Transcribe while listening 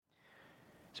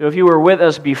So if you were with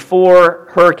us before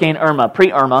Hurricane Irma,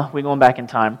 pre-Irma, we're going back in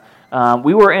time,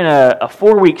 we were in a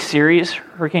 4-week series.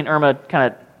 Hurricane Irma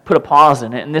kind of put a pause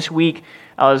in it. And this week,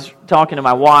 I was talking to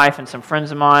my wife and some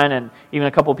friends of mine and even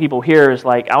a couple of people here. Is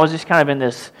like I was just kind of in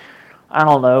this, I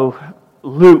don't know,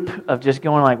 loop of just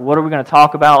going like, what are we going to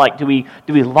talk about? Like, do we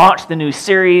launch the new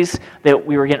series that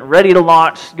we were getting ready to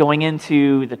launch going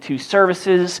into the 2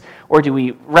 services, or do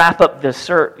we wrap up the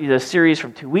series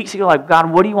from 2 weeks ago? Like, God,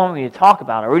 what do you want me to talk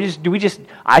about? Or do we just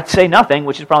I'd say nothing,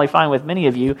 which is probably fine with many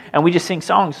of you, and we just sing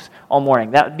songs all morning.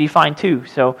 That would be fine too.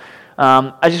 So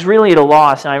I just really at a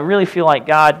loss, and I really feel like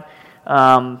God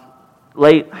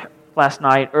late last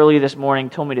night, early this morning,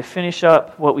 told me to finish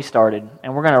up what we started,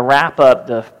 and we're going to wrap up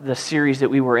the series that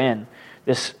we were in,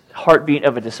 this Heartbeat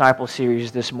of a Disciple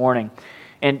series this morning.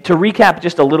 And to recap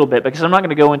just a little bit, because I'm not going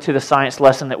to go into the science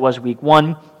lesson that was week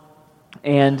 1,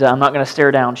 and I'm not going to stare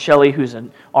down Shelley, who's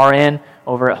an RN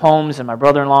over at Holmes, and my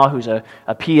brother-in-law, who's a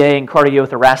PA in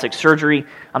cardiothoracic surgery.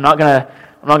 I'm not going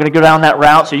to go down that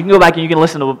route, so you can go back and you can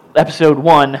listen to episode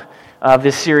 1 of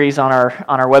this series on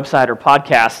our website or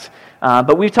podcast.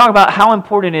 But we've talked about how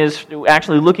important it is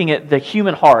actually looking at the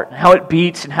human heart and how it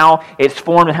beats and how it's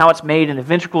formed and how it's made and the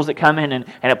ventricles that come in and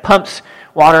it pumps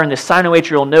water in the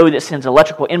sinoatrial node that sends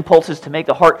electrical impulses to make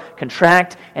the heart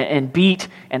contract and beat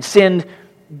and send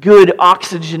good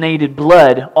oxygenated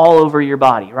blood all over your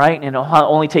body, right? And it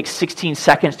only takes 16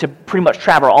 seconds to pretty much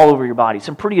travel all over your body.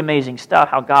 Some pretty amazing stuff,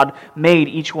 how God made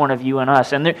each one of you and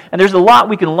us. And there's a lot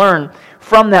we can learn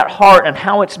from that heart and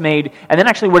how it's made, and then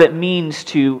actually what it means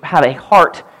to have a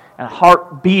heart and a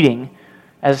heart beating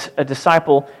as a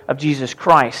disciple of Jesus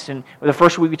Christ. And the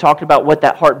first week we talked about what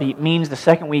that heartbeat means. The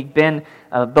second week, Ben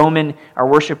Bowman, our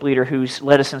worship leader who's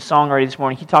led us in song already this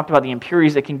morning, he talked about the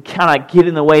impurities that can kind of get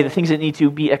in the way, the things that need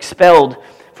to be expelled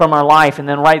from our life. And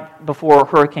then right before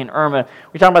Hurricane Irma,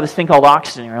 we talked about this thing called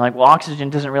oxygen. We're like, well,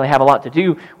 oxygen doesn't really have a lot to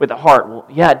do with the heart. Well,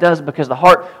 yeah, it does, because the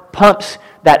heart pumps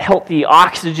that healthy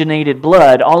oxygenated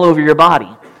blood all over your body.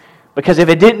 Because if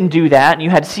it didn't do that, and you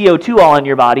had CO2 all in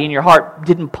your body, and your heart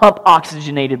didn't pump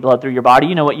oxygenated blood through your body,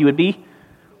 you know what you would be?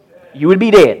 You would be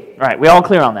dead. Right, we all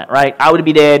clear on that, right? I would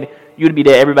be dead, you would be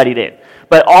dead, everybody dead.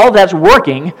 But all that's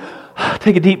working,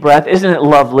 take a deep breath, isn't it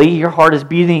lovely? Your heart is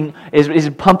beating, is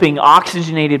pumping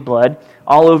oxygenated blood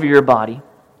all over your body.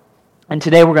 And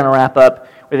today we're going to wrap up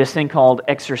with this thing called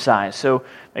exercise. So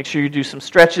make sure you do some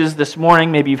stretches this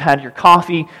morning. Maybe you've had your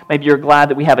coffee. Maybe you're glad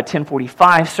that we have a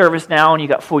 10:45 service now and you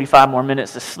got 45 more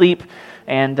minutes to sleep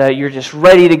and you're just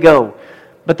ready to go.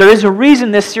 But there is a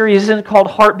reason this series isn't called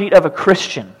Heartbeat of a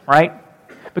Christian, right?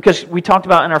 Because we talked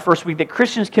about in our first week that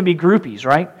Christians can be groupies,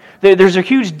 right? There's a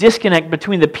huge disconnect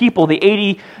between the people, the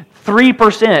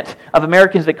 83% of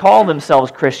Americans that call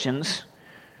themselves Christians,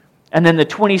 and then the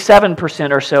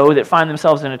 27% or so that find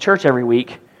themselves in a church every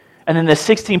week, and then the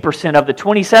 16% of the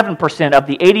 27% of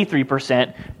the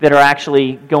 83% that are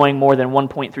actually going more than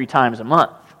 1.3 times a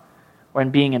month or in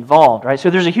being involved, right? So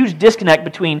there's a huge disconnect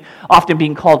between often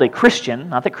being called a Christian,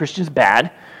 not that Christian's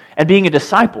bad, and being a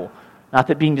disciple, not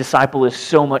that being a disciple is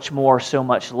so much more, so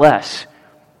much less.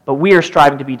 But we are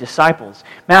striving to be disciples.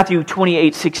 Matthew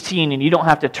 28:16, and you don't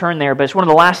have to turn there, but it's one of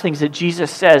the last things that Jesus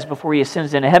says before he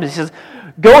ascends into heaven. He says,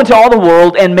 go into all the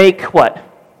world and make what?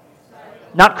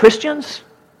 Not Christians?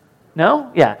 No?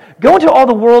 Yeah. Go into all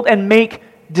the world and make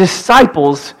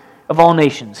disciples of all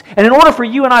nations. And in order for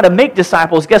you and I to make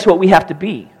disciples, guess what we have to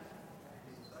be?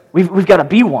 We've got to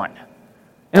be one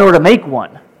in order to make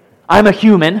one. I'm a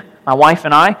human. My wife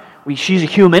and I, she's a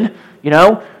human,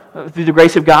 through the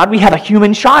grace of God. We have a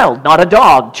human child, not a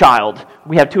dog child.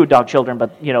 We have 2 dog children,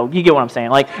 but you get what I'm saying.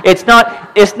 Like it's not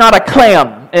a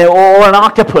clam or an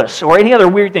octopus or any other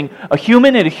weird thing. A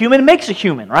human and a human makes a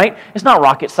human, right? It's not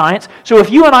rocket science. So if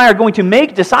you and I are going to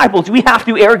make disciples, we have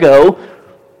to ergo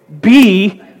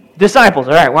be disciples.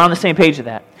 All right, we're on the same page of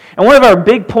that. And one of our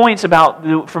big points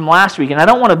from last week, and I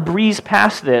don't want to breeze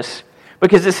past this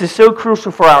because this is so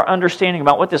crucial for our understanding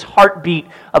about what this heartbeat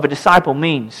of a disciple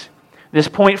means. This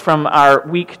point from our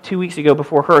 2 weeks ago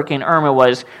before Hurricane Irma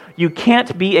was, you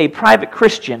can't be a private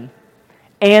Christian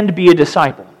and be a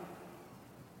disciple.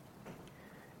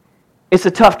 It's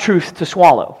a tough truth to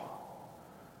swallow.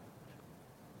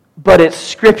 But it's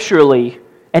scripturally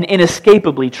and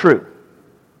inescapably true.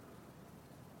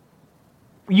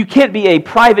 You can't be a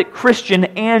private Christian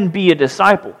and be a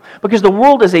disciple. Because the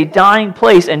world is a dying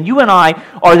place and you and I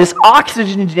are this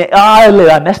oxygenated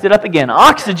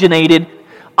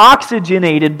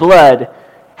blood,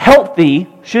 healthy,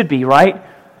 should be, right?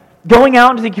 Going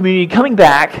out into the community, coming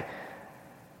back,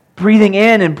 breathing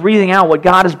in and breathing out what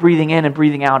God is breathing in and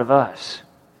breathing out of us.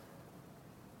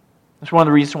 That's one of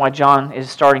the reasons why John is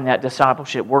starting that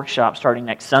discipleship workshop starting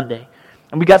next Sunday.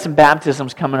 And we got some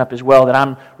baptisms coming up as well that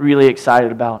I'm really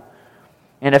excited about.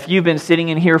 And if you've been sitting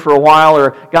in here for a while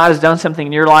or God has done something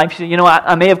in your life, you know,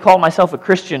 I may have called myself a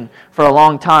Christian for a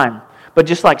long time. But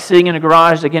just like sitting in a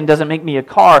garage, again, doesn't make me a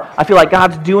car. I feel like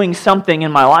God's doing something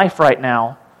in my life right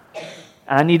now.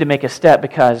 And I need to make a step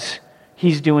because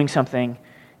He's doing something.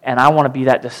 And I want to be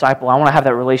that disciple. I want to have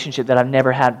that relationship that I've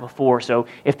never had before. So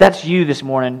if that's you this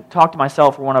morning, talk to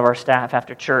myself or one of our staff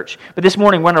after church. But this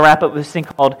morning, we're going to wrap up with this thing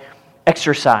called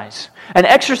exercise. And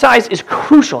exercise is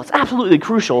crucial. It's absolutely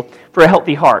crucial for a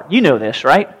healthy heart. You know this,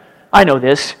 right? I know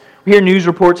this. We hear news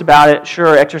reports about it.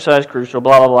 Sure, exercise crucial,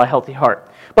 blah, blah, blah, healthy heart.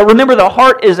 But remember, the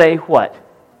heart is a what?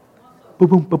 Boom,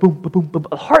 boom, boom, boom, boom, boom.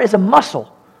 The heart is a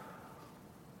muscle.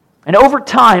 And over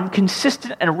time,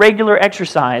 consistent and regular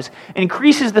exercise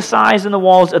increases the size and the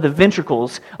walls of the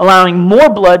ventricles, allowing more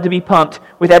blood to be pumped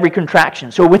with every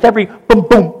contraction. So with every boom,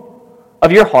 boom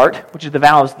of your heart, which is the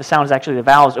valves, the sound is actually the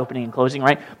valves opening and closing,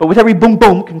 right? But with every boom,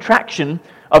 boom contraction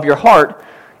of your heart,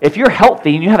 if you're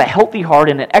healthy and you have a healthy heart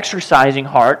and an exercising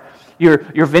heart,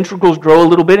 your ventricles grow a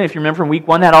little bit, and if you remember from week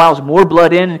 1, that allows more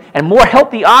blood in, and more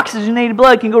healthy oxygenated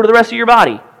blood can go to the rest of your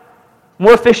body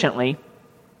more efficiently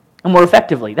and more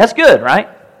effectively. That's good, right?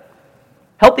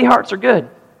 Healthy hearts are good.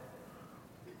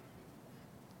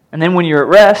 And then when you're at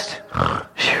rest,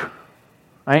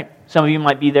 right? Some of you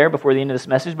might be there before the end of this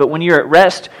message, but when you're at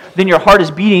rest, then your heart is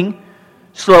beating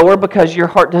slower because your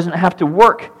heart doesn't have to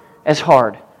work as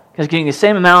hard, because getting the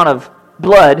same amount of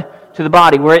blood to the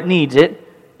body where it needs it,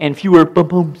 and fewer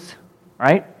boom-booms,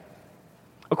 right?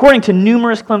 According to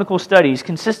numerous clinical studies,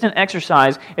 consistent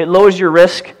exercise, it lowers your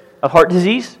risk of heart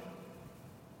disease.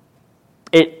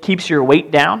 It keeps your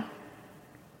weight down.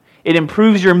 It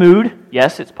improves your mood.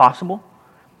 Yes, it's possible.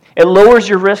 It lowers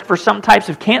your risk for some types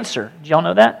of cancer. Did y'all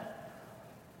know that?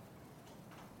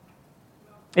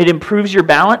 It improves your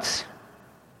balance.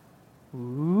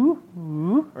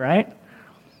 Right?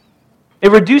 It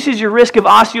reduces your risk of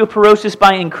osteoporosis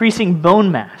by increasing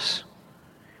bone mass.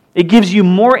 It gives you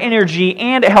more energy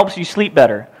and it helps you sleep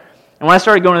better. And when I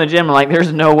started going to the gym, I'm like,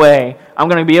 there's no way I'm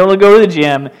going to be able to go to the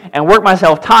gym and work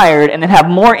myself tired and then have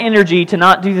more energy to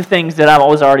not do the things that I've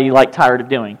always already tired of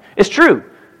doing. It's true.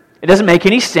 It doesn't make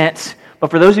any sense.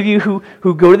 But for those of you who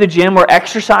go to the gym or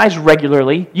exercise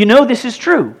regularly, you know this is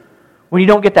true. When you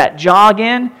don't get that jog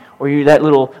in, or you that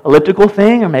little elliptical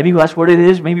thing, or maybe that's what it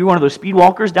is. Maybe you're one of those speed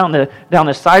walkers down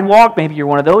the sidewalk. Maybe you're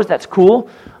one of those. That's cool.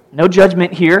 No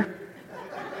judgment here.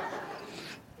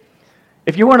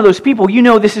 If you're one of those people, you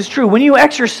know this is true. When you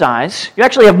exercise, you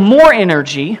actually have more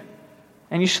energy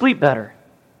and you sleep better.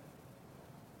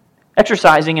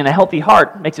 Exercising in a healthy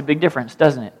heart makes a big difference,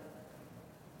 doesn't it?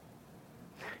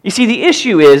 You see, the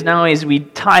issue is, not only as we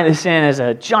tie this in as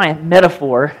a giant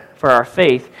metaphor for our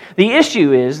faith, the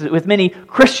issue is that with many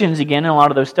Christians, again, in a lot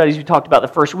of those studies we talked about the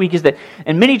first week, is that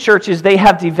in many churches they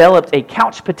have developed a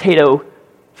couch potato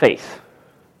faith.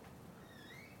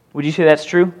 Would you say that's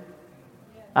true?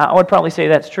 I would probably say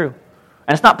that's true.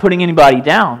 And it's not putting anybody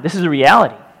down. This is a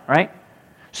reality, right?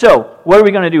 So, what are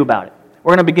we going to do about it?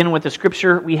 We're going to begin with the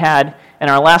scripture we had in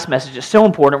our last message. It's so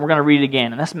important, we're going to read it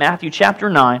again. And that's Matthew chapter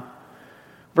 9,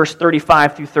 verse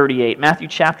 35 through 38. Matthew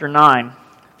chapter 9,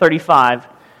 35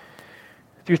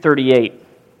 through 38.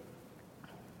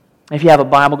 If you have a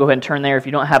Bible, go ahead and turn there. If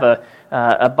you don't have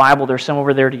a Bible, there's some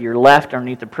over there to your left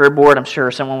underneath the prayer board. I'm sure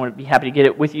someone would be happy to get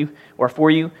it with you or for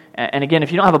you. And again,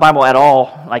 if you don't have a Bible at all,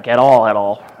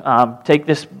 take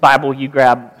this Bible you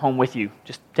grab home with you.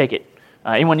 Just take it.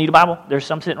 Anyone need a Bible? There's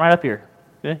some sitting right up here.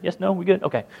 Good? Yes? No? We good?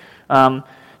 Okay.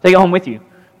 Take it home with you.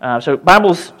 So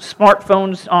Bibles,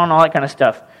 smartphones on, all that kind of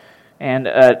stuff. And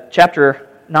chapter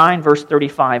 9, verse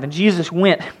 35. And Jesus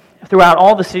went throughout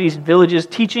all the cities and villages,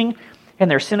 teaching in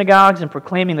their synagogues and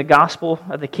proclaiming the gospel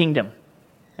of the kingdom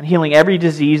and healing every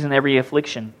disease and every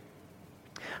affliction.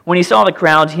 When he saw the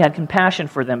crowds, he had compassion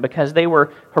for them because they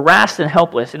were harassed and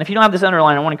helpless. And if you don't have this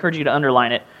underlined, I want to encourage you to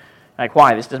underline it. Like,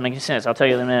 why? This doesn't make any sense. I'll tell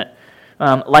you in a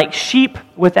minute. Like sheep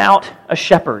without a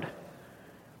shepherd.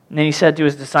 And then he said to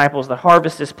his disciples, the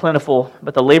harvest is plentiful,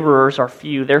 but the laborers are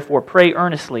few. Therefore, pray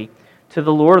earnestly to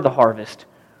the Lord of the harvest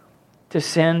to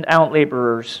send out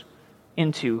laborers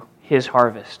into his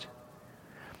harvest.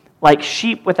 Like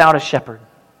sheep without a shepherd.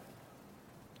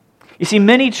 You see,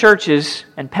 many churches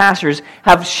and pastors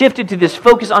have shifted to this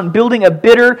focus on building a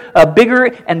bigger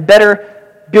and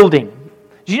better building.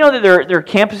 Do you know that there are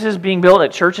campuses being built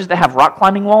at churches that have rock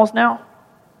climbing walls now?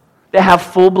 That have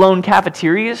full-blown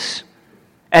cafeterias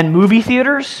and movie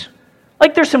theaters?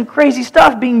 Like there's some crazy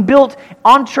stuff being built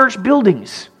on church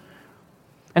buildings.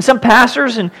 And some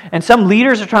pastors and some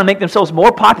leaders are trying to make themselves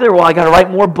more popular. Well, I got to write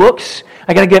more books.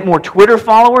 I got to get more Twitter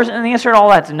followers. And the answer to all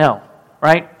that's no,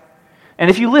 right? And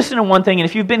if you listen to one thing, and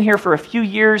if you've been here for a few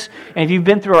years, and if you've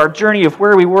been through our journey of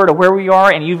where we were to where we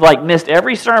are, and you've missed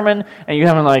every sermon, and you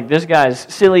haven't this guy's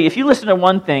silly. If you listen to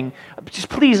one thing, just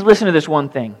please listen to this one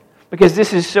thing, because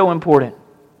this is so important.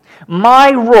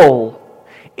 My role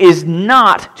is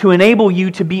not to enable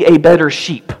you to be a better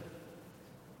sheep.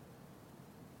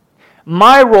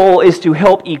 My role is to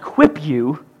help equip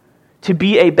you to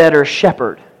be a better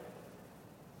shepherd.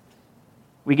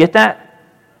 We get that?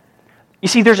 You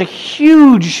see, there's a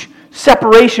huge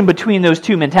separation between those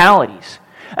two mentalities.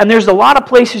 And there's a lot of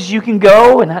places you can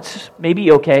go, and that's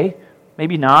maybe okay,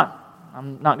 maybe not.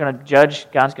 I'm not going to judge.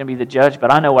 God's going to be the judge,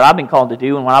 but I know what I've been called to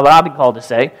do and what I've been called to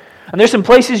say. And there's some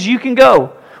places you can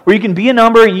go where you can be a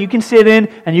number and you can sit in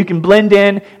and you can blend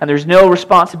in and there's no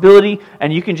responsibility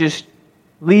and you can just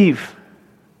leave,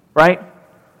 right?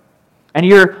 And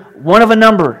you're one of a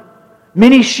number,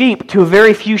 many sheep to a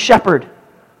very few shepherd.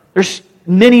 There's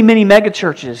many, many mega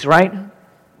churches, right?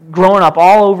 Growing up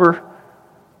all over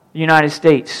the United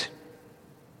States.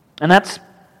 And that's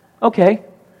okay.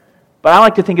 But I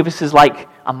like to think of this as like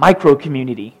a micro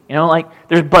community. You know, like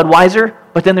there's Budweiser,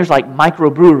 but then there's like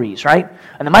microbreweries, right?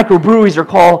 And the microbreweries are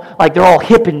called, they're all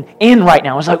hip and in right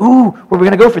now. It's like, ooh, where are we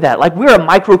going to go for that? We're a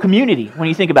micro community when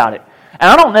you think about it. And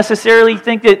I don't necessarily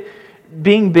think that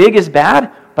being big is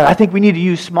bad, but I think we need to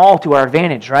use small to our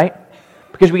advantage, right?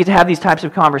 Because we get to have these types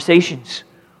of conversations.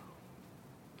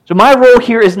 So my role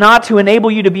here is not to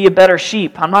enable you to be a better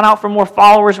sheep. I'm not out for more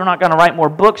followers. We're not going to write more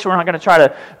books. We're not going to try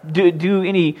to do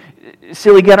any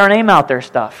silly get our name out there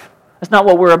stuff. That's not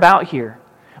what we're about here.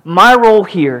 My role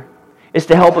here is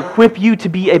to help equip you to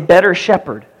be a better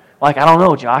shepherd. I don't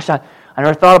know, Josh. I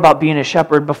never thought about being a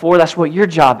shepherd before. That's what your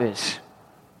job is.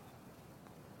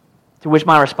 To which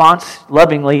my response,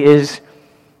 lovingly, is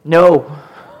no.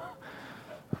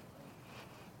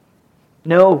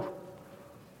 No.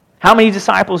 How many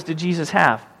disciples did Jesus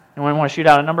have? Anyone want to shoot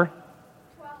out a number?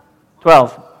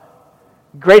 12.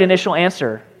 Great initial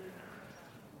answer.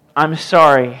 I'm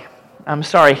sorry,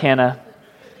 Hannah.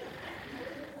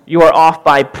 You are off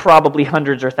by probably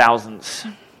hundreds or thousands.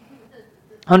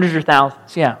 Hundreds or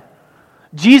thousands, yeah.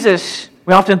 Jesus,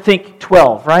 we often think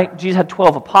 12, right? Jesus had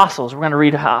 12 apostles. We're going to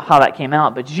read how that came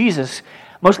out. But Jesus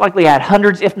most likely had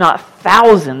hundreds, if not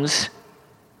thousands,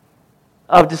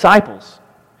 of disciples.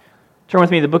 Turn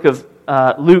with me to the book of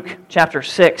Luke chapter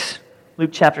 6.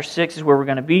 Luke chapter 6 is where we're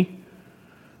going to be.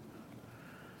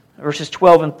 Verses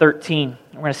 12 and 13.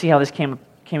 We're going to see how this came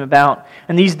about.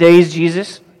 In these days,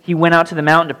 Jesus, he went out to the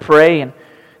mountain to pray, and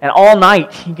all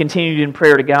night he continued in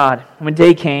prayer to God. And when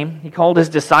day came, he called his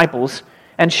disciples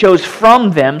and chose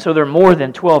from them, so there are more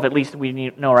than 12 at least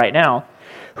we know right now,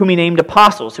 whom he named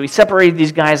apostles. So he separated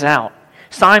these guys out.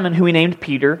 Simon, who he named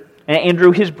Peter, and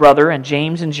Andrew his brother, and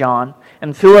James and John,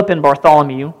 and Philip and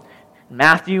Bartholomew, and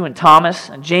Matthew and Thomas,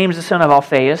 and James the son of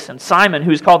Alphaeus, and Simon,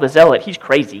 who is called the Zealot, he's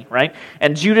crazy, right?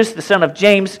 And Judas the son of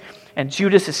James, and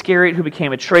Judas Iscariot, who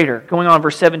became a traitor. Going on,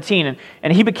 verse 17,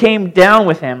 and he became down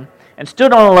with him, and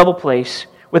stood on a level place,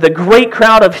 with a great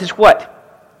crowd of his what?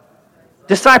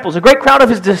 Disciples. A great crowd of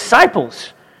his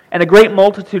disciples, and a great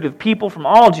multitude of people from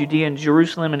all Judea and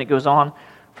Jerusalem, and it goes on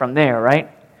from there, right?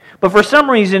 But for some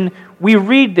reason, we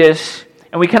read this,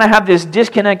 and we kind of have this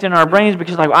disconnect in our brains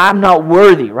because I'm not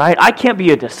worthy, right? I can't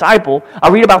be a disciple. I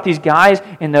read about these guys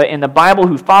in the Bible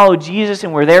who followed Jesus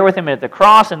and were there with him at the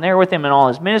cross and there with him in all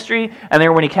his ministry and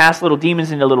there when he cast little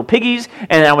demons into little piggies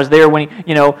and I was there when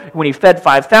he fed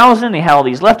 5,000. They had all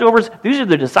these leftovers. These are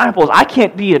the disciples. I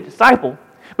can't be a disciple.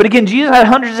 But again, Jesus had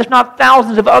hundreds, if not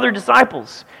thousands, of other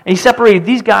disciples. And he separated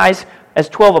these guys as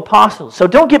 12 apostles. So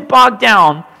don't get bogged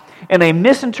down in a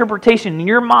misinterpretation in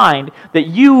your mind that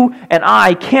you and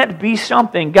I can't be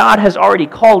something God has already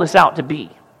called us out to be.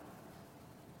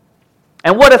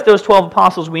 And what if those 12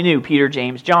 apostles we knew, Peter,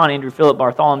 James, John, Andrew, Philip,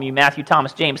 Bartholomew, Matthew,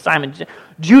 Thomas, James, Simon,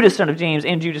 Judas, son of James,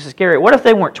 and Judas Iscariot, what if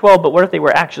they weren't 12, but what if they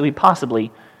were actually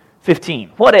possibly 15?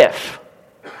 What if?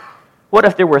 What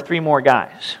if there were 3 more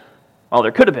guys? Well,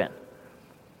 there could have been.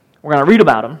 We're going to read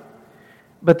about them.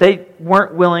 But they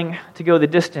weren't willing to go the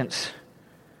distance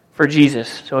for Jesus.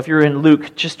 So if you're in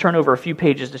Luke, just turn over a few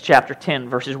pages to chapter 10,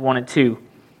 verses 1 and 2.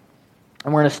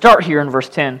 And we're going to start here in verse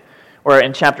 10, or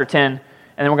in chapter 10, and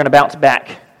then we're going to bounce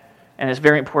back. And it's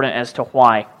very important as to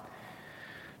why.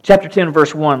 Chapter 10,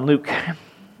 verse 1, Luke.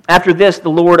 After this, the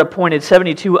Lord appointed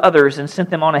 72 others and sent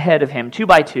them on ahead of him, 2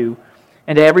 by 2,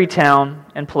 into every town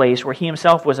and place where he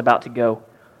himself was about to go.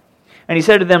 And he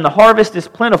said to them, the harvest is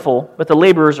plentiful, but the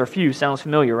laborers are few. Sounds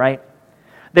familiar, right?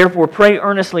 Therefore pray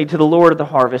earnestly to the Lord of the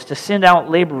harvest to send out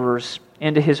laborers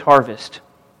into his harvest."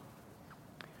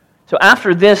 So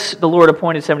after this, the Lord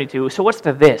appointed 72. So what's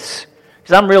the this?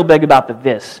 Because I'm real big about the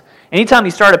this. Anytime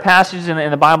you start a passage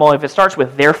in the Bible, if it starts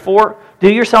with therefore,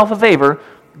 do yourself a favor,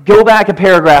 go back a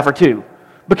paragraph or two.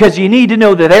 Because you need to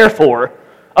know the therefore,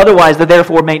 otherwise the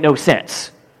therefore made no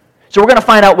sense. So we're going to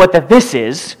find out what the this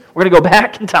is. We're going to go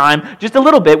back in time just a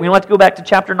little bit. We want to go back to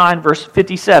chapter 9, verse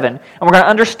 57, and we're going to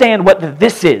understand what the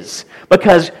this is.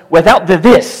 Because without the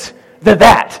this, the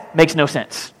that makes no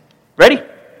sense. Ready?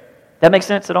 That makes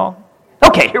sense at all?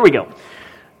 Okay, here we go.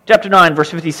 Chapter 9, verse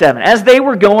 57. As they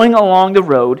were going along the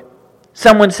road,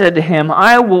 someone said to him,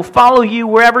 "I will follow you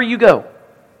wherever you go."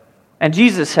 And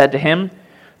Jesus said to him,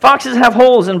 "Foxes have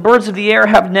holes and birds of the air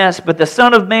have nests, but the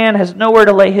Son of Man has nowhere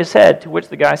to lay his head." To which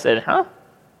the guy said, "Huh?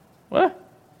 What?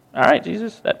 All right,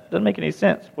 Jesus, that doesn't make any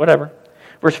sense. Whatever."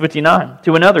 Verse 59.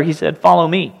 To another he said, "Follow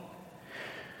me."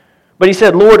 But he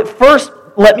said, "Lord, first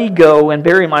let me go and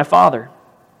bury my father."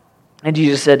 And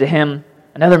Jesus said to him,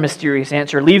 another mysterious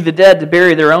answer, "Leave the dead to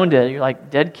bury their own dead." You're like,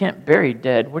 dead can't bury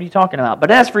dead. What are you talking about?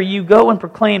 "But as for you, go and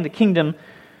proclaim the kingdom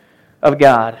of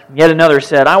God." Yet another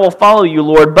said, "I will follow you,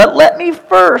 Lord, but let me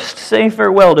first say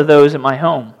farewell to those at my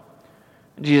home."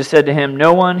 And Jesus said to him,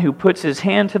 "No one who puts his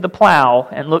hand to the plow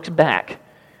and looks back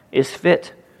is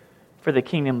fit for the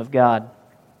kingdom of God."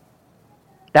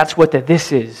 That's what the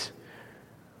this is.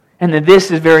 And the this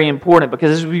is very important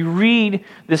because as we read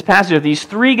this passage of these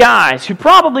three guys who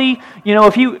probably,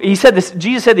 he said this,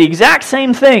 Jesus said the exact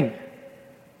same thing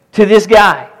to this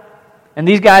guy. And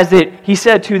these guys that he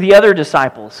said to the other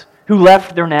disciples who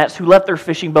left their nets, who left their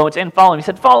fishing boats and followed him. He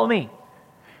said, "Follow me."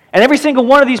 And every single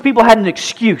one of these people had an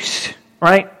excuse,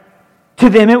 right? To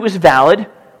them it was valid.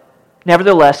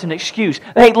 Nevertheless, an excuse.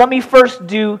 Hey, let me first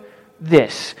do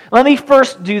this. Let me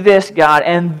first do this, God,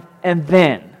 and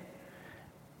then.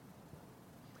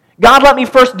 God, let me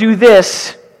first do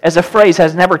this, as a phrase,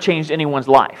 has never changed anyone's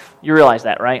life. You realize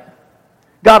that, right?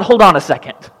 God, hold on a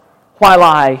second while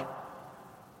I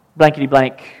blankety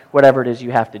blank, whatever it is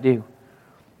you have to do.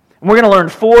 And we're going to learn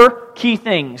 4 key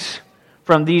things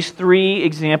from these 3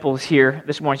 examples here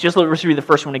this morning. Just let's read the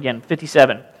first one again,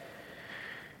 57.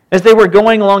 As they were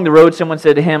going along the road, someone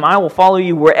said to him, "I will follow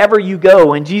you wherever you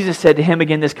go." And Jesus said to him,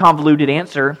 again, this convoluted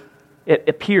answer, it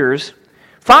appears,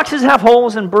 "Foxes have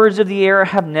holes and birds of the air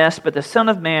have nests, but the Son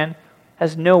of Man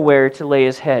has nowhere to lay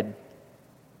his head."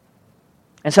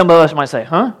 And some of us might say,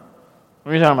 "Huh?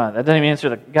 What are you talking about? That doesn't even answer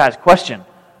the guy's question.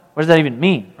 What does that even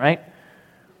mean?" Right?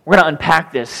 We're going to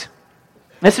unpack this.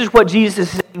 This is what Jesus is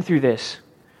saying through this.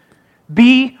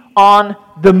 Be on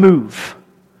the move.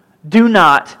 Do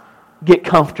not get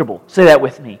comfortable. Say that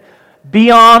with me.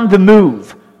 Be on the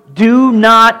move. Do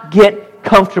not get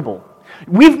comfortable.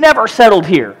 We've never settled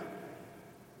here.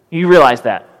 You realize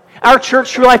that. Our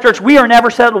church, True Life Church, we are never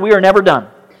settled. We are never done.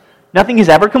 Nothing is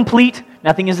ever complete.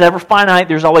 Nothing is ever finite.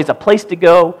 There's always a place to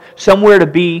go, somewhere to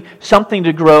be, something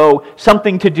to grow,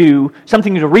 something to do,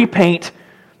 something to repaint,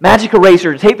 magic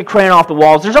eraser to take the crayon off the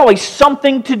walls. There's always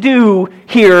something to do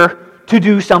here to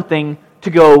do something to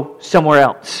go somewhere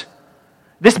else.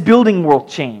 This building will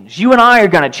change. You and I are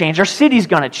going to change. Our city's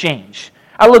going to change.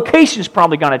 Our location's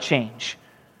probably going to change.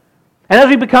 And as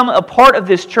we become a part of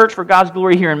this church for God's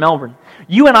glory here in Melbourne,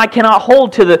 you and I cannot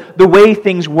hold to the way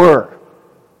things were.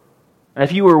 And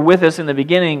if you were with us in the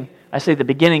beginning, I say the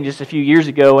beginning just a few years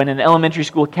ago, and in the elementary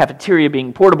school cafeteria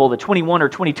being portable, the 21 or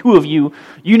 22 of you,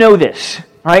 you know this,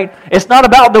 right? It's not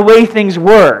about the way things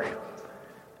were.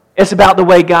 It's about the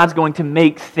way God's going to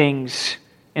make things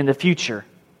in the future.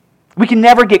 We can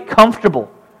never get comfortable.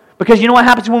 Because you know what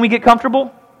happens when we get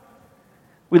comfortable?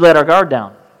 We let our guard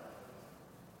down.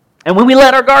 And when we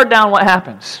let our guard down, what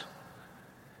happens?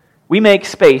 We make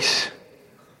space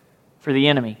for the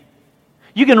enemy.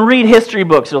 You can read history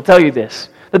books, it'll tell you this.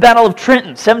 The Battle of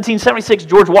Trenton, 1776,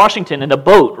 George Washington in a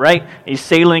boat, right? He's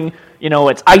sailing,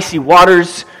 it's icy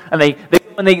waters, and they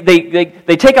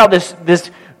take out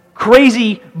this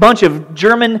crazy bunch of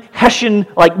German, Hessian,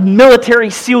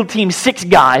 military SEAL Team 6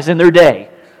 guys in their day.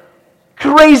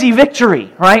 Crazy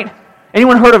victory, right?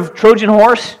 Anyone heard of Trojan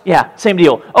Horse? Yeah, same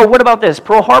deal. Oh, what about this?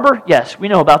 Pearl Harbor? Yes, we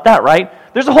know about that, right?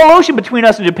 There's a whole ocean between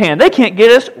us and Japan. They can't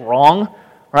get us. Wrong,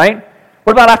 right?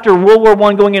 What about after World War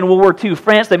I going into World War II?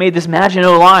 France, they made this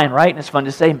Maginot Line, right? And it's fun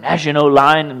to say Maginot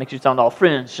Line. It makes you sound all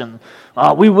French. And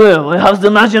we have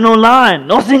the Maginot Line.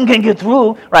 Nothing can get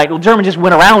through. Right, well, Germans just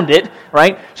went around it,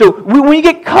 right? So when you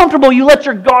get comfortable, you let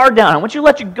your guard down. And once you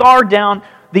let your guard down,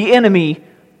 the enemy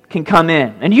can come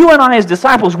in. And you and I as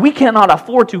disciples, we cannot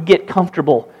afford to get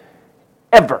comfortable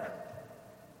ever.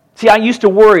 See, I used to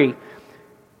worry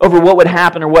over what would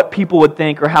happen or what people would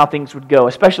think or how things would go,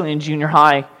 especially in junior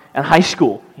high and high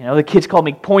school. You know, the kids called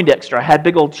me Poindexter. I had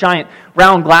big old giant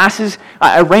round glasses.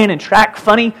 I ran in track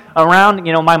funny around.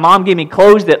 You know, my mom gave me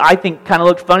clothes that I think kind of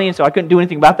looked funny, and so I couldn't do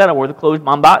anything about that. I wore the clothes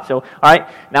Mom bought. So, all right,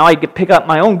 now I get pick up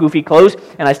my own goofy clothes,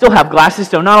 and I still have glasses,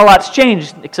 so not a lot's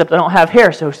changed, except I don't have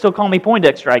hair, so still call me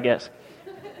Poindexter, I guess.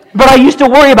 But I used to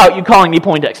worry about you calling me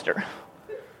Poindexter.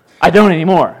 I don't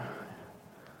anymore.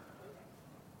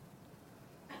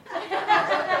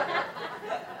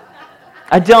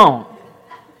 I don't.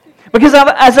 Because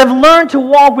as I've learned to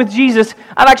walk with Jesus,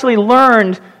 I've actually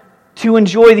learned to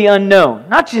enjoy the unknown.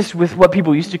 Not just with what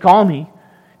people used to call me.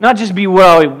 Not just be what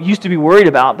I used to be worried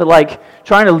about, but like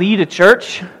trying to lead a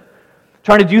church.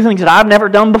 Trying to do things that I've never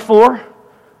done before.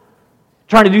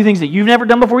 Trying to do things that you've never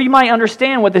done before. You might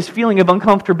understand what this feeling of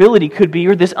uncomfortability could be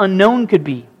or this unknown could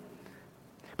be.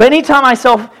 But anytime I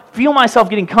feel myself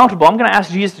getting comfortable, I'm going to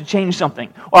ask Jesus to change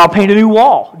something. Or I'll paint a new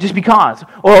wall, just because.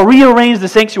 Or I'll rearrange the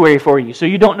sanctuary for you so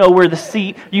you don't know where the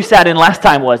seat you sat in last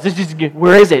time was.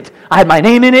 Where is it? I had my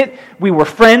name in it. We were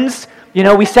friends. You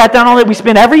know, we sat down all day. We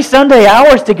spent every Sunday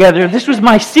hours together. This was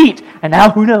my seat. And now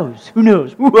who knows? Who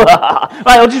knows? Right,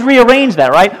 I'll just rearrange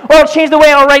that, right? Or I'll change the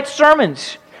way I'll write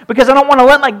sermons. Because I don't want to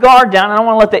let my guard down. I don't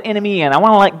want to let the enemy in. I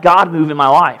want to let God move in my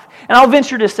life. And I'll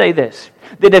venture to say this,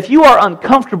 that if you are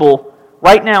uncomfortable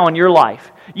right now in your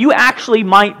life, you actually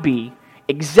might be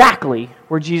exactly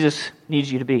where Jesus needs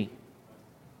you to be.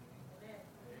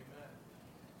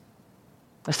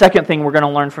 The second thing we're going to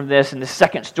learn from this in the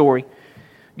second story,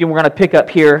 again, we're going to pick up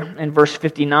here in verse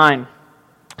 59,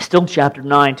 still chapter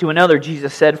 9. To another,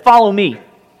 Jesus said, "Follow me."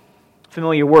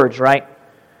 Familiar words, right?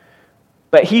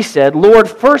 But he said, "Lord,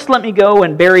 first let me go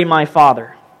and bury my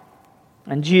father."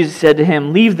 And Jesus said to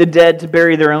him, "Leave the dead to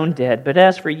bury their own dead, but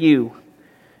as for you,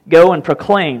 go and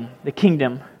proclaim the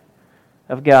kingdom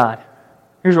of God."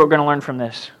 Here's what we're going to learn from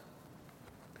this.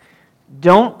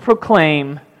 Don't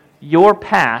proclaim your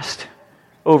past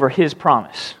over His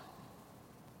promise.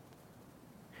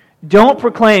 Don't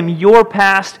proclaim your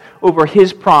past over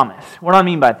His promise. What do I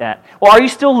mean by that? Well, are you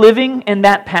still living in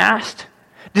that past?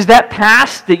 Does that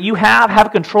past that you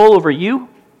have control over you?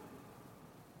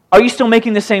 Are you still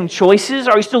making the same choices?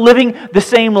 Are you still living the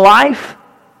same life?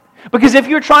 Because if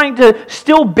you're trying to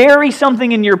still bury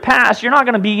something in your past, you're not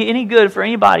going to be any good for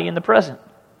anybody in the present.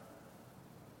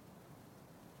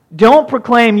 Don't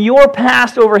proclaim your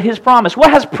past over His promise.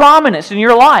 What has prominence in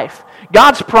your life?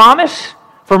 God's promise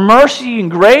for mercy and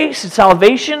grace and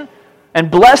salvation and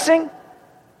blessing?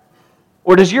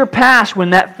 Or does your past,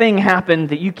 when that thing happened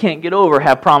that you can't get over,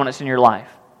 have prominence in your life?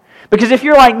 Because if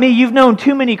you're like me, you've known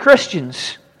too many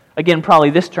Christians, again, probably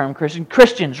this term,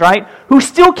 Christians, right? Who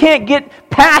still can't get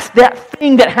past that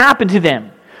thing that happened to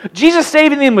them. Jesus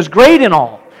saving them was great and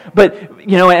all, but,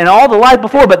 you know, and all the life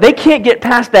before, but they can't get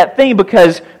past that thing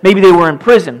because maybe they were in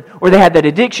prison or they had that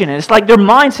addiction. And it's like their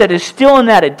mindset is still in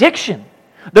that addiction.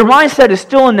 Their mindset is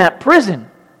still in that prison.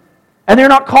 And they're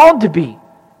not called to be.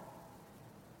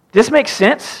 Does this make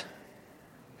sense?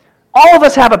 All of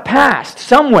us have a past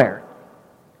somewhere.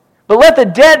 But let the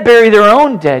dead bury their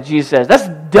own dead, Jesus says. That's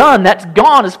done. That's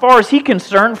gone as far as He's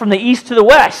concerned from the east to the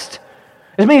west.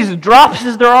 It means as drops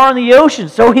as there are in the ocean,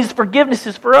 so His forgiveness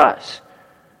is for us.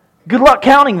 Good luck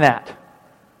counting that.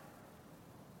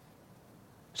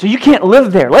 So you can't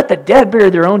live there. Let the dead bury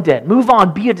their own dead. Move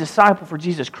on. Be a disciple for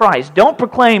Jesus Christ. Don't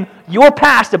proclaim your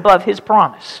past above His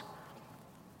promise.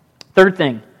 Third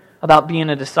thing about being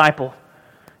a disciple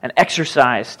and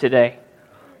exercise today.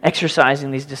 Exercising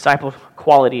these disciple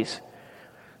qualities.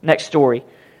 Next story.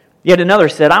 Yet another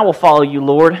said, "I will follow you,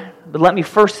 Lord, but let me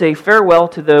first say farewell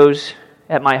to those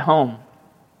at my home."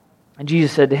 And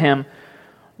Jesus said to him,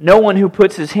 "No one who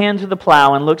puts his hand to the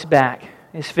plow and looks back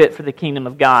is fit for the kingdom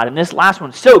of God." And this last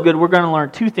one's so good, we're going to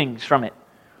learn two things from it.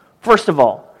 First of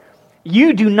all,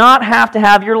 you do not have to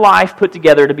have your life put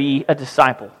together to be a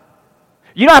disciple.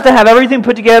 You don't have to have everything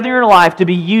put together in your life to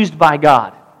be used by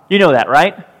God. You know that,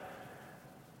 right?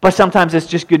 But sometimes it's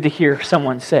just good to hear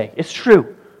someone say, it's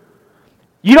true.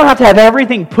 You don't have to have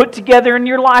everything put together in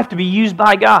your life to be used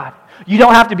by God. You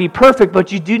don't have to be perfect,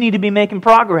 but you do need to be making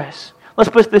progress. Let's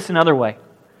put this another way.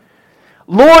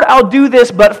 "Lord, I'll do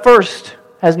this, but first,"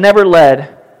 has never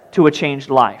led to a changed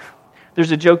life.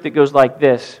 There's a joke that goes like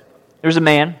this. There's a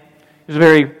man. He was a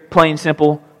very plain,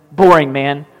 simple, boring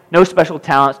man. No special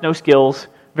talents, no skills,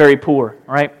 very poor,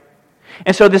 right?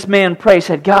 And so this man prayed,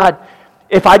 said, "God,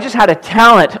 if I just had a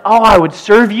talent, I would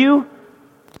serve you."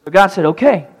 But God said,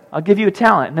 "Okay, I'll give you a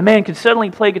talent." And the man could suddenly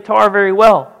play guitar very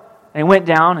well. And he went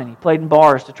down and he played in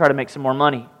bars to try to make some more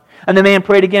money. And the man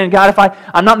prayed again, God, if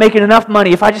I'm not making enough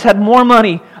money, if I just had more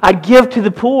money, I'd give to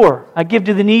the poor. I'd give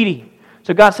to the needy.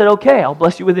 So God said, okay, I'll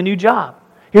bless you with a new job.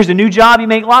 Here's a new job, you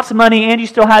make lots of money, and you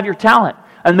still have your talent.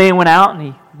 And the man went out and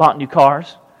he bought new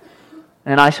cars,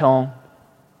 and a nice home,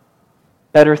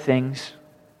 better things.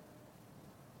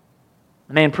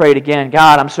 The man prayed again,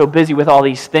 God, I'm so busy with all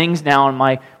these things now in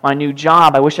my new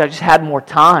job. I wish I just had more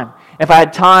time. If I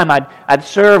had time, I'd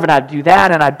serve and I'd do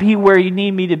that and I'd be where you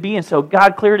need me to be. And so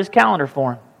God cleared his calendar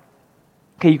for him.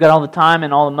 Okay, you got all the time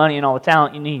and all the money and all the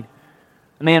talent you need.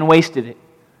 The man wasted it.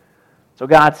 So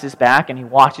God sits back and he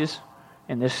watches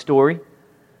in this story.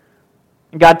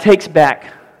 And God takes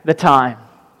back the time.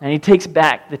 And he takes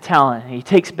back the talent. And he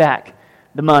takes back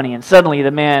the money. And suddenly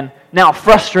the man, now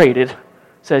frustrated,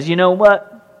 says, you know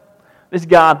what? This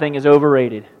God thing is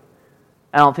overrated.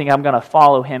 I don't think I'm going to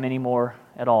follow him anymore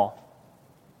at all.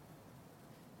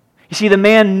 You see, the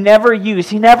man never used,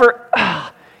 he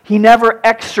never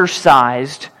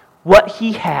exercised what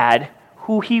he had,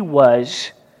 who he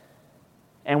was,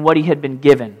 and what he had been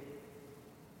given.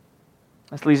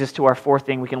 This leads us to our fourth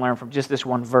thing we can learn from just this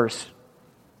one verse.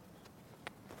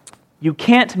 You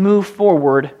can't move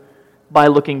forward by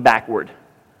looking backward.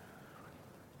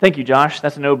 Thank you, Josh.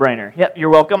 That's a no-brainer. Yep, you're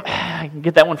welcome. I can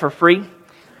get that one for free.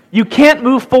 You can't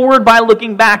move forward by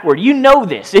looking backward. You know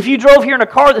this. If you drove here in a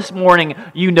car this morning,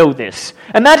 you know this.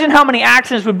 Imagine how many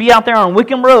accidents would be out there on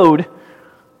Wickham Road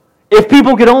if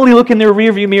people could only look in their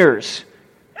rearview mirrors.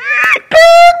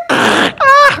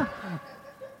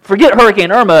 Forget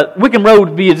Hurricane Irma, Wickham Road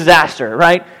would be a disaster,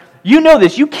 right? You know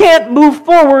this. You can't move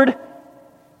forward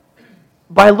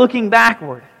by looking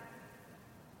backward.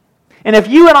 And if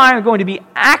you and I are going to be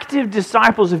active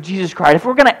disciples of Jesus Christ, if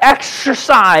we're going to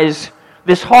exercise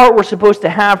this heart we're supposed to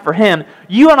have for him,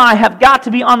 you and I have got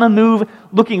to be on the move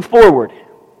looking forward,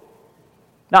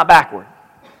 not backward.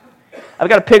 I've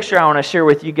got a picture I want to share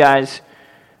with you guys,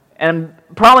 and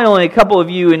probably only a couple of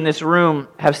you in this room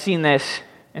have seen this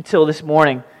until this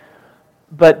morning.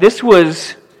 But this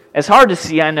was, it's hard to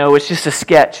see, I know, it's just a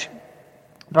sketch.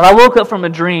 But I woke up from a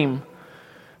dream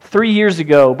 3 years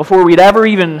ago before we'd ever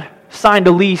even signed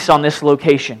a lease on this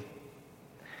location.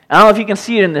 I don't know if you can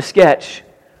see it in the sketch,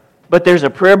 but there's a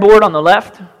prayer board on the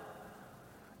left.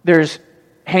 There's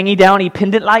hanging-downy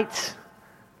pendant lights.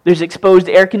 There's exposed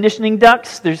air conditioning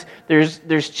ducts. There's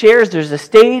chairs. There's a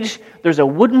stage. There's a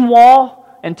wooden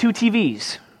wall and 2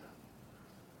 TVs.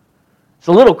 It's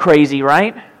a little crazy,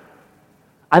 right?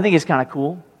 I think it's kind of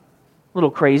cool. A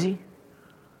little crazy.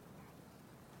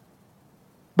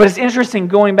 But it's interesting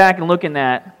going back and looking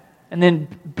at that and then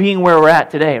being where we're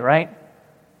at today, right?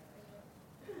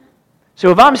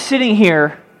 So if I'm sitting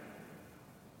here,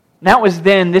 that was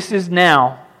then, this is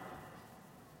now,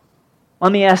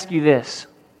 let me ask you this,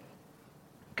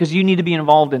 because you need to be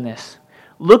involved in this.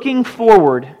 Looking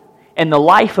forward in the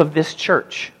life of this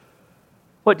church,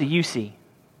 what do you see?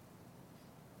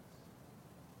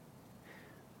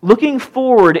 Looking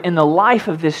forward in the life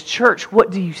of this church,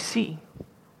 what do you see?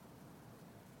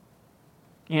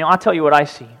 You know, I'll tell you what I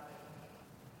see.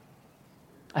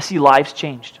 I see lives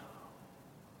changed.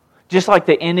 Just like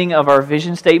the ending of our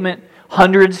vision statement,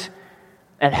 hundreds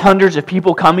and hundreds of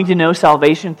people coming to know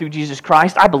salvation through Jesus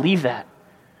Christ. I believe that.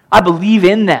 I believe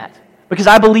in that because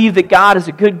I believe that God is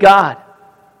a good God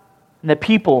and that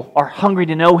people are hungry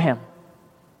to know him.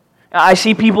 I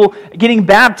see people getting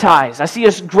baptized. I see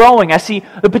us growing. I see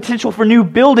the potential for new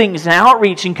buildings and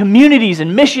outreach and communities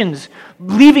and missions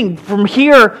leaving from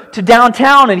here to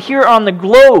downtown and here on the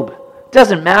globe. It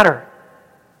doesn't matter.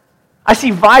 I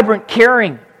see vibrant,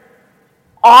 caring,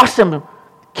 awesome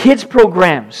kids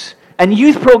programs and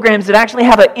youth programs that actually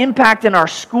have an impact in our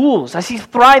schools. I see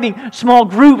thriving small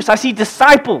groups. I see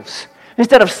disciples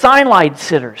instead of sideline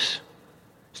sitters.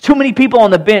 There's too many people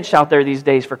on the bench out there these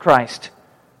days for Christ.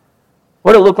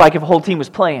 What would it look like if a whole team was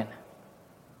playing?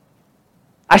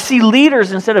 I see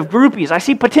leaders instead of groupies. I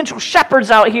see potential shepherds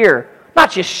out here,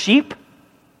 not just sheep.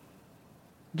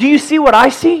 Do you see what I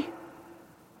see?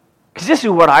 Because this is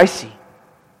what I see.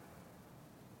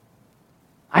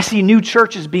 I see new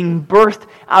churches being birthed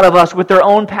out of us with their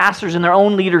own pastors and their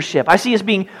own leadership. I see us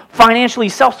being financially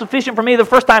self-sufficient for maybe the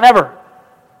first time ever.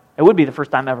 It would be the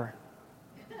first time ever.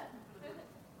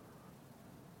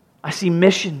 I see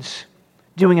missions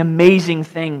doing amazing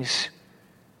things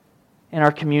in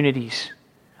our communities.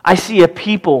 I see a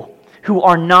people who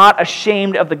are not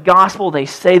ashamed of the gospel they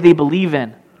say they believe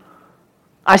in.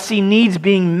 I see needs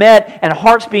being met and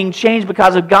hearts being changed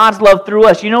because of God's love through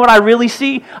us. You know what I really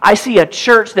see? I see a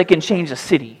church that can change a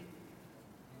city.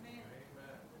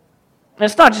 And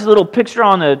it's not just a little picture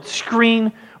on the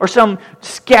screen or some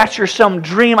sketch or some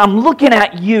dream. I'm looking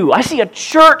at you. I see a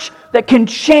church that can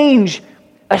change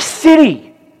a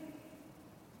city.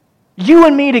 You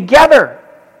and me together.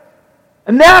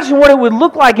 Imagine what it would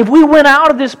look like if we went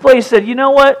out of this place and said, you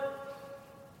know what?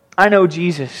 I know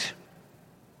Jesus.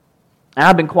 And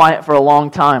I've been quiet for a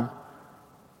long time.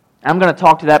 I'm going to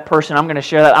talk to that person. I'm going to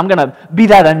share that. I'm going to be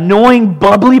that annoying,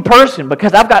 bubbly person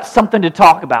because I've got something to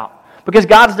talk about. Because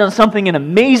God's done something, an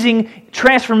amazing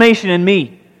transformation in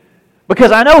me.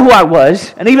 Because I know who I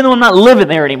was, and even though I'm not living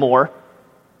there anymore,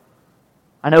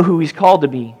 I know who He's called to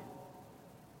be,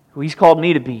 who He's called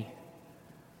me to be.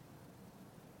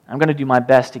 I'm going to do my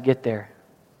best to get there.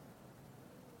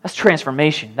 That's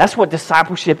transformation. That's what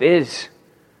discipleship is.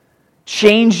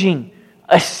 Changing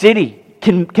a city.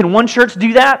 Can one church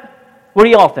do that? What do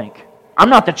y'all think? I'm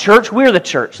not the church. We're the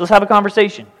church. Let's have a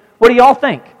conversation. What do y'all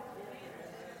think?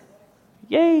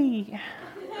 Yay.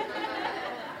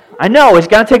 I know, it's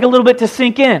got to take a little bit to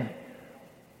sink in.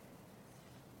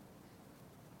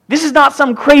 This is not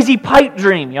some crazy pipe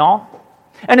dream, y'all.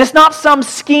 And it's not some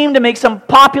scheme to make some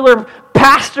popular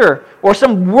pastor or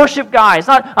some worship guy.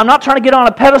 I'm not trying to get on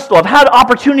a pedestal. I've had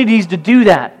opportunities to do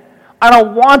that. I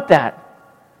don't want that.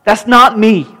 That's not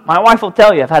me. My wife will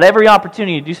tell you, I've had every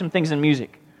opportunity to do some things in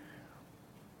music.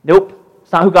 Nope,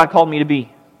 it's not who God called me to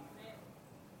be.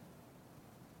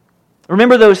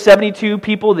 Remember those 72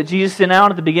 people that Jesus sent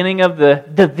out at the beginning of the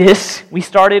this we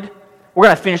started? We're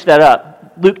going to finish that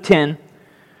up. Luke 10.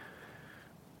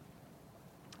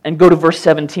 And go to verse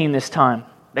 17 this time.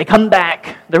 They come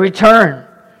back. They return.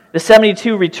 The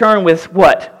 72 return with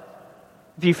what?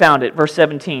 If you found it, verse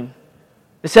 17.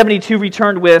 The 72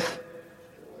 returned with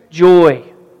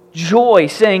joy. Joy,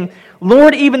 saying,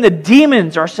 Lord, even the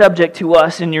demons are subject to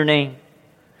us in your name.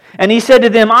 And he said to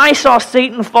them, I saw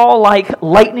Satan fall like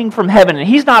lightning from heaven. And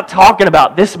he's not talking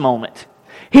about this moment.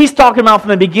 He's talking about from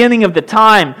the beginning of the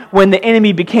time when the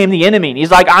enemy became the enemy. And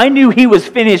he's like, I knew he was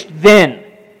finished then.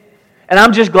 And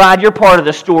I'm just glad you're part of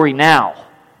the story now.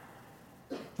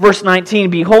 Verse 19,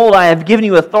 Behold, I have given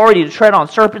you authority to tread on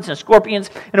serpents and scorpions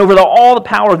and over all the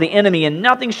power of the enemy, and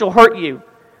nothing shall hurt you.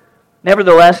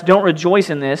 Nevertheless, don't rejoice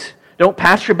in this. Don't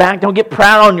pass your back. Don't get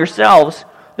proud on yourselves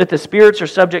that the spirits are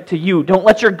subject to you. Don't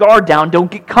let your guard down. Don't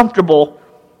get comfortable.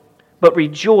 But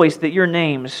rejoice that your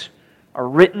names are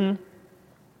written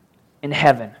in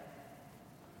heaven.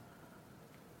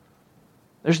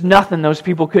 There's nothing those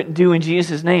people couldn't do in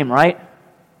Jesus' name, right?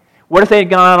 What if they had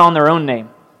gone out on their own name?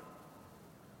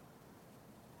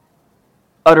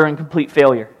 Utter and complete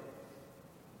failure.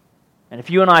 And if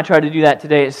you and I try to do that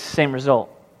today, it's the same result.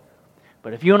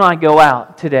 But if you and I go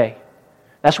out today,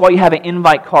 that's why you have an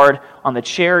invite card on the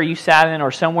chair you sat in or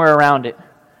somewhere around it.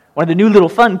 One of the new little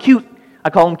fun, cute,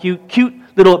 I call them cute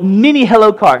little mini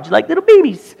hello cards, like little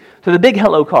babies, to the big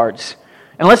hello cards.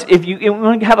 Unless if you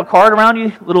want to have a card around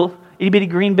you, little itty-bitty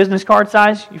green business card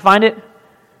size, you find it?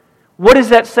 What does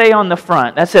that say on the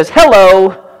front? That says,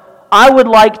 hello, I would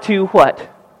like to what?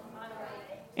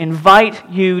 Invite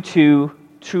you to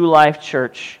True Life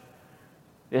Church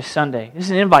this Sunday. This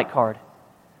is an invite card.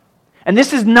 And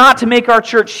this is not to make our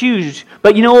church huge,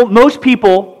 but you know, most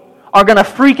people are going to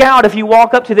freak out if you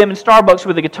walk up to them in Starbucks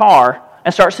with a guitar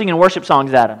and start singing worship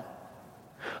songs at them.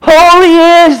 Holy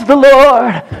is the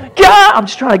Lord God. I'm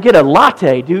just trying to get a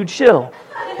latte, dude. Chill.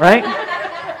 Right?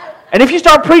 And if you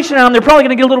start preaching on them, they're probably going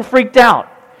to get a little freaked out.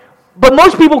 But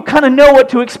most people kind of know what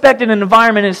to expect in an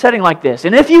environment and a setting like this.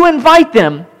 And if you invite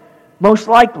them, most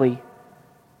likely,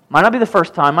 might not be the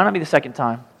first time, might not be the second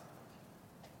time,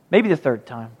 maybe the third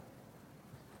time,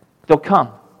 they'll come.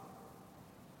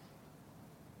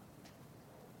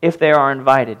 If they are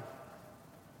invited.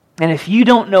 And if you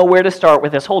don't know where to start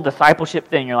with this whole discipleship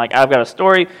thing, you're like, I've got a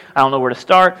story, I don't know where to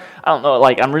start, I don't know,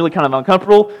 like, I'm really kind of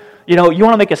uncomfortable. You know, you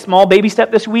want to make a small baby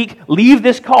step this week? Leave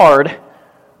this card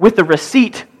with the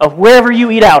receipt of wherever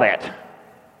you eat out at.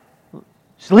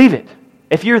 Just leave it.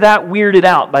 If you're that weirded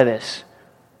out by this.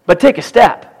 But take a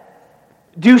step.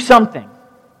 Do something.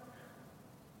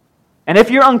 And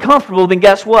if you're uncomfortable, then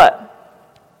guess what?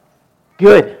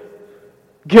 Good.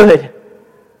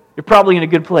 You're probably in a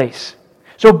good place.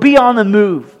 So be on the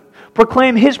move.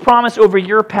 Proclaim His promise over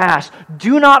your past.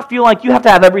 Do not feel like you have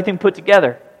to have everything put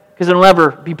together, because it'll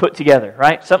never be put together,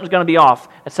 right? Something's going to be off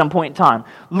at some point in time.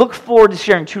 Look forward to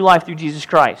sharing true life through Jesus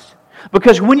Christ.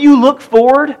 Because when you look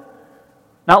forward,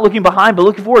 not looking behind, but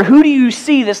looking forward, who do you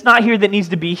see that's not here that needs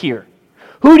to be here?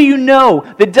 Who do you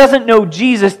know that doesn't know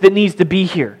Jesus that needs to be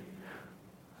here?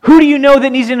 Who do you know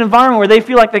that needs an environment where they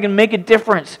feel like they can make a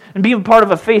difference and be a part of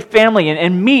a faith family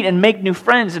and meet and make new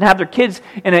friends and have their kids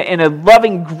in a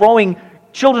loving, growing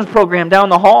children's program down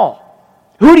the hall?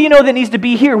 Who do you know that needs to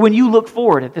be here when you look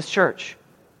forward at this church?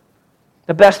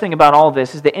 The best thing about all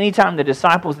this is that anytime the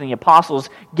disciples and the apostles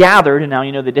gathered, and now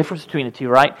you know the difference between the two,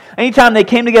 right? Anytime they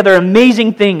came together,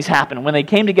 amazing things happened when they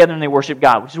came together and they worshiped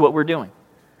God, which is what we're doing.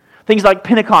 Things like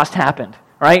Pentecost happened,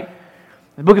 right?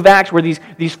 The book of Acts, where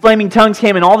these flaming tongues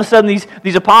came, and all of a sudden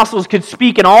these apostles could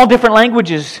speak in all different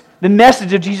languages the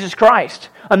message of Jesus Christ.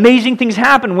 Amazing things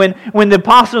happened when the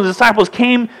apostles and disciples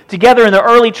came together in the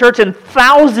early church, and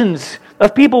thousands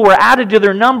of people were added to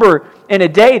their number in a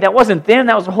day. That wasn't them,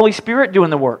 that was the Holy Spirit doing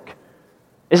the work.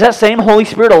 Is that same Holy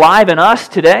Spirit alive in us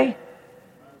today?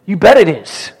 You bet it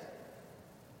is.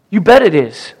 You bet it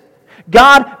is.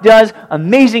 God does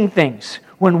amazing things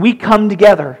when we come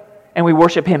together and we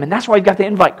worship Him. And that's why we've got the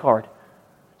invite card.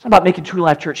 It's not about making True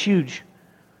Life Church huge.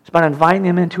 It's about inviting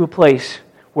them into a place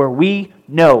where we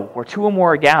know, where two or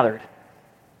more are gathered,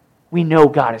 we know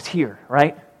God is here,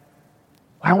 right?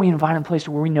 Why don't we invite them to a place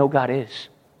where we know God is?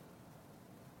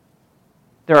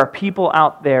 There are people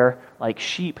out there like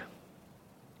sheep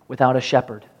without a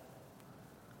shepherd.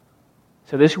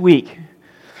 So this week,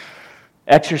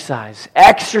 exercise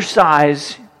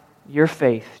your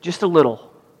faith just a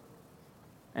little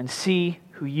and see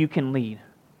who you can lead.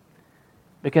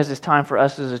 Because it's time for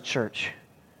us as a church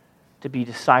to be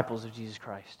disciples of Jesus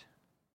Christ.